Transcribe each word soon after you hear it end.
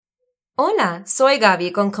Hola, soy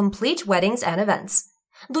Gaby con Complete Weddings and Events.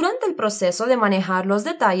 Durante el proceso de manejar los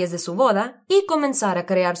detalles de su boda y comenzar a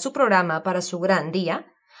crear su programa para su gran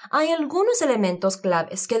día, hay algunos elementos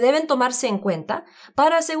claves que deben tomarse en cuenta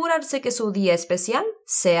para asegurarse que su día especial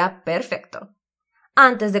sea perfecto.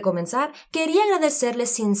 Antes de comenzar, quería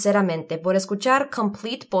agradecerles sinceramente por escuchar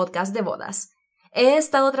Complete Podcast de Bodas. He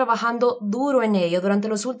estado trabajando duro en ello durante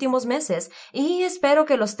los últimos meses y espero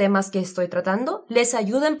que los temas que estoy tratando les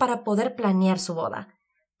ayuden para poder planear su boda.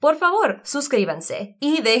 Por favor, suscríbanse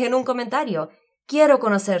y dejen un comentario. Quiero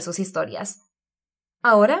conocer sus historias.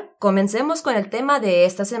 Ahora, comencemos con el tema de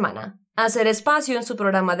esta semana: hacer espacio en su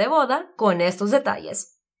programa de boda con estos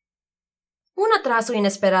detalles. Un atraso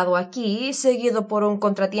inesperado aquí, seguido por un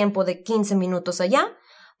contratiempo de 15 minutos allá,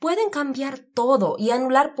 pueden cambiar todo y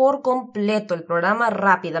anular por completo el programa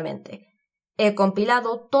rápidamente. He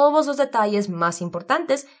compilado todos los detalles más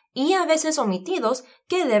importantes y a veces omitidos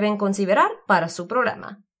que deben considerar para su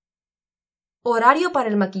programa. Horario para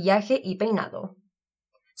el maquillaje y peinado.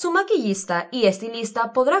 Su maquillista y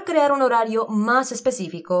estilista podrá crear un horario más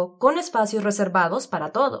específico con espacios reservados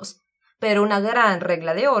para todos, pero una gran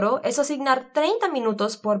regla de oro es asignar 30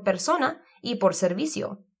 minutos por persona y por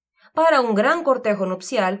servicio. Para un gran cortejo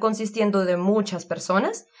nupcial consistiendo de muchas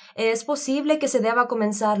personas, es posible que se deba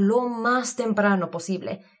comenzar lo más temprano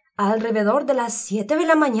posible, alrededor de las 7 de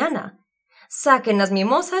la mañana. Saquen las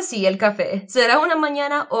mimosas y el café. Será una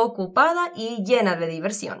mañana ocupada y llena de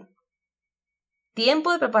diversión.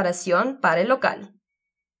 Tiempo de preparación para el local.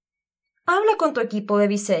 Habla con tu equipo de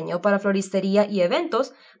diseño para floristería y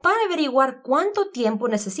eventos para averiguar cuánto tiempo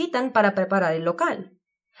necesitan para preparar el local.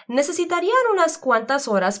 Necesitarían unas cuantas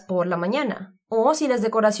horas por la mañana, o si las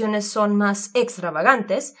decoraciones son más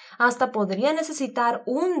extravagantes, hasta podrían necesitar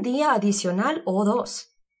un día adicional o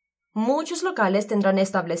dos. Muchos locales tendrán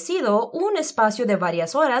establecido un espacio de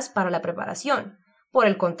varias horas para la preparación, por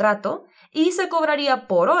el contrato, y se cobraría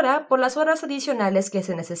por hora por las horas adicionales que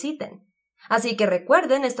se necesiten. Así que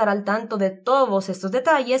recuerden estar al tanto de todos estos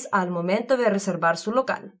detalles al momento de reservar su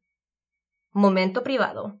local. Momento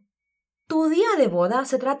privado. Tu día de boda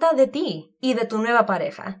se trata de ti y de tu nueva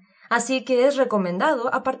pareja, así que es recomendado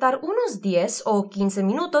apartar unos 10 o 15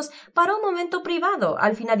 minutos para un momento privado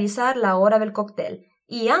al finalizar la hora del cóctel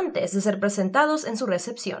y antes de ser presentados en su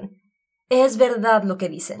recepción. Es verdad lo que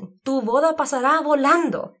dicen, tu boda pasará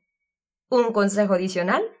volando. Un consejo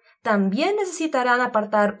adicional, también necesitarán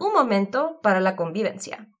apartar un momento para la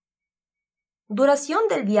convivencia. Duración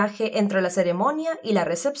del viaje entre la ceremonia y la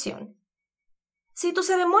recepción. Si tu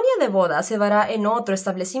ceremonia de boda se dará en otro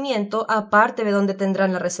establecimiento aparte de donde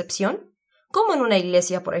tendrán la recepción, como en una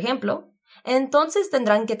iglesia, por ejemplo, entonces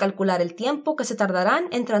tendrán que calcular el tiempo que se tardarán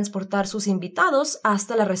en transportar sus invitados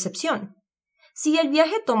hasta la recepción. Si el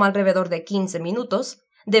viaje toma alrededor de 15 minutos,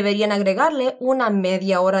 deberían agregarle una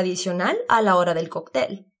media hora adicional a la hora del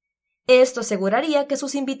cóctel. Esto aseguraría que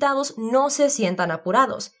sus invitados no se sientan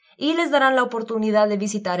apurados y les darán la oportunidad de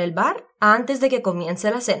visitar el bar antes de que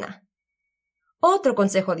comience la cena. Otro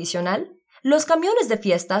consejo adicional, los camiones de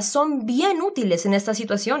fiesta son bien útiles en estas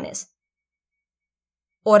situaciones.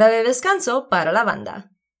 Hora de descanso para la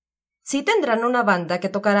banda. Si tendrán una banda que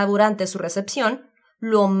tocará durante su recepción,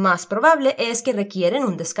 lo más probable es que requieren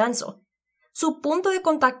un descanso. Su punto de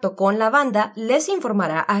contacto con la banda les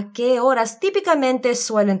informará a qué horas típicamente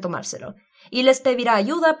suelen tomárselo y les pedirá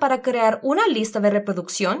ayuda para crear una lista de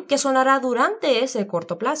reproducción que sonará durante ese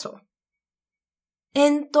corto plazo.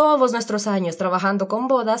 En todos nuestros años trabajando con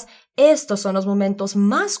bodas, estos son los momentos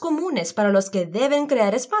más comunes para los que deben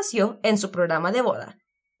crear espacio en su programa de boda.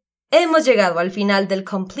 Hemos llegado al final del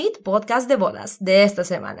Complete Podcast de Bodas de esta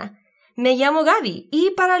semana. Me llamo Gaby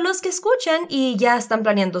y para los que escuchan y ya están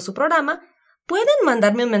planeando su programa, ¿pueden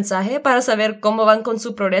mandarme un mensaje para saber cómo van con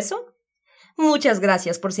su progreso? Muchas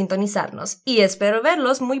gracias por sintonizarnos y espero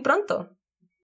verlos muy pronto.